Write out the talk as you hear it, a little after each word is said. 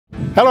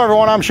Hello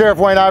everyone, I'm Sheriff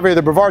Wayne Ivey of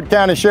the Brevard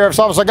County Sheriff's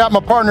Office. I got my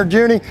partner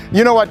Junie.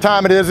 You know what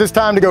time it is. It's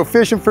time to go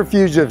fishing for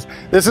fugitives.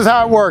 This is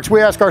how it works. We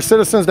ask our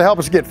citizens to help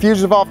us get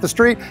fugitives off the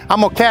street.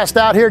 I'm gonna cast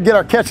out here, get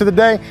our catch of the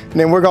day, and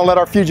then we're gonna let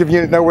our fugitive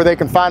unit know where they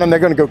can find them. They're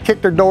gonna go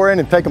kick their door in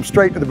and take them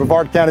straight to the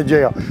Brevard County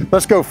Jail.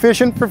 Let's go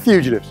fishing for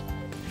fugitives.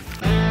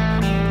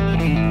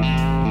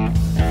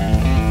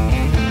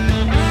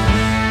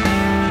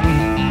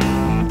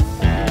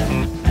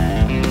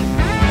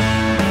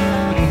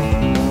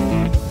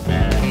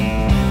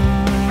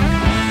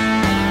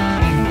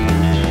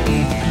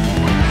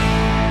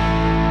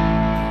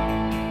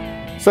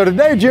 So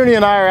today, Junie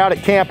and I are out at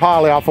Camp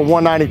Holly off of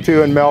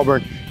 192 in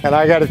Melbourne, and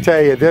I got to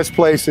tell you, this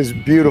place is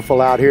beautiful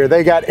out here.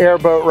 They got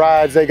airboat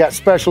rides, they got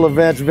special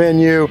events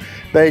venue,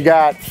 they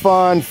got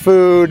fun,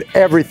 food,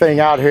 everything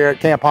out here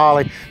at Camp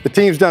Holly. The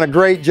team's done a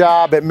great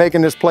job at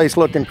making this place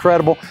look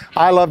incredible.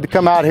 I love to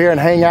come out here and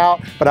hang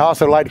out, but I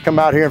also like to come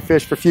out here and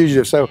fish for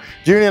fugitives. So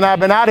Junie and I have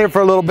been out here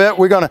for a little bit.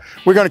 We're gonna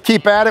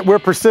keep at it. We're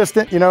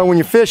persistent. You know, when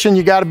you're fishing,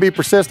 you got to be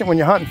persistent. When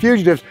you're hunting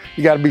fugitives,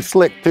 you got to be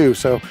slick too.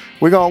 So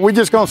we're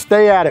just gonna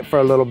stay at it for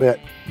a little bit.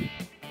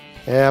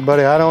 Yeah,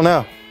 buddy, I don't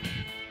know.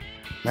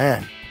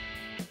 Man,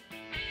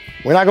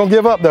 we're not gonna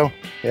give up though.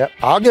 Yep,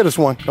 I'll get us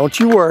one, don't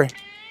you worry.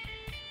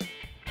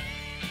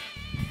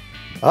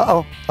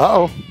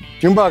 Uh-oh,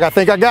 Junebug, I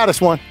think I got us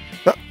one.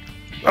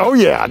 Oh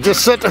yeah, I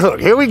just set the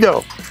hook, here we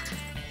go.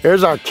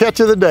 Here's our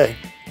catch of the day.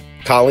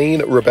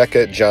 Colleen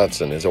Rebecca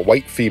Johnson is a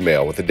white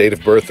female with a date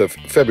of birth of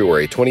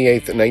February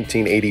 28,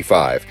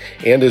 1985,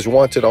 and is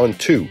wanted on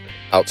 2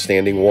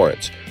 outstanding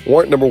warrants.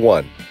 Warrant number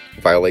 1,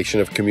 violation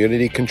of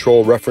community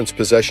control reference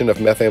possession of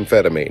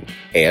methamphetamine,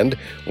 and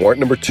warrant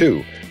number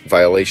 2,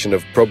 violation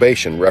of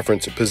probation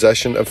reference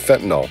possession of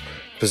fentanyl,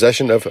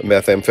 possession of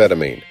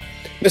methamphetamine.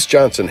 Miss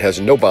Johnson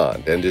has no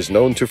bond and is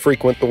known to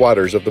frequent the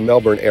waters of the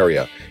Melbourne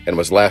area and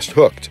was last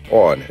hooked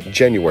on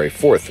January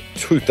 4th,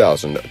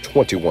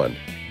 2021.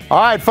 All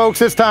right,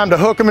 folks, it's time to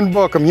hook them and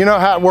book them. You know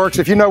how it works.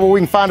 If you know where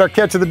we can find our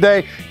catch of the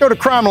day, go to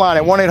Crime Line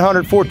at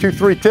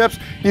 1-800-423-TIPS.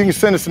 You can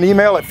send us an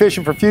email at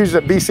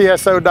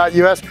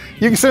fishingforfugitives@bcso.us.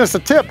 You can send us a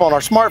tip on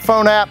our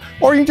smartphone app,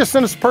 or you can just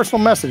send us a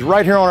personal message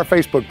right here on our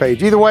Facebook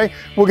page. Either way,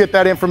 we'll get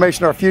that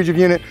information to our fugitive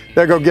unit.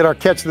 They'll go get our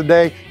catch of the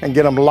day and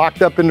get them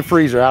locked up in the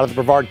freezer out of the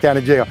Brevard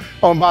County Jail.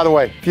 Oh, and by the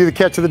way, if you're the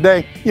catch of the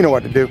day, you know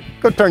what to do.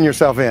 Go turn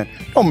yourself in.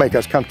 Don't make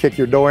us come kick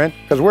your door in,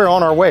 because we're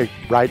on our way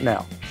right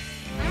now.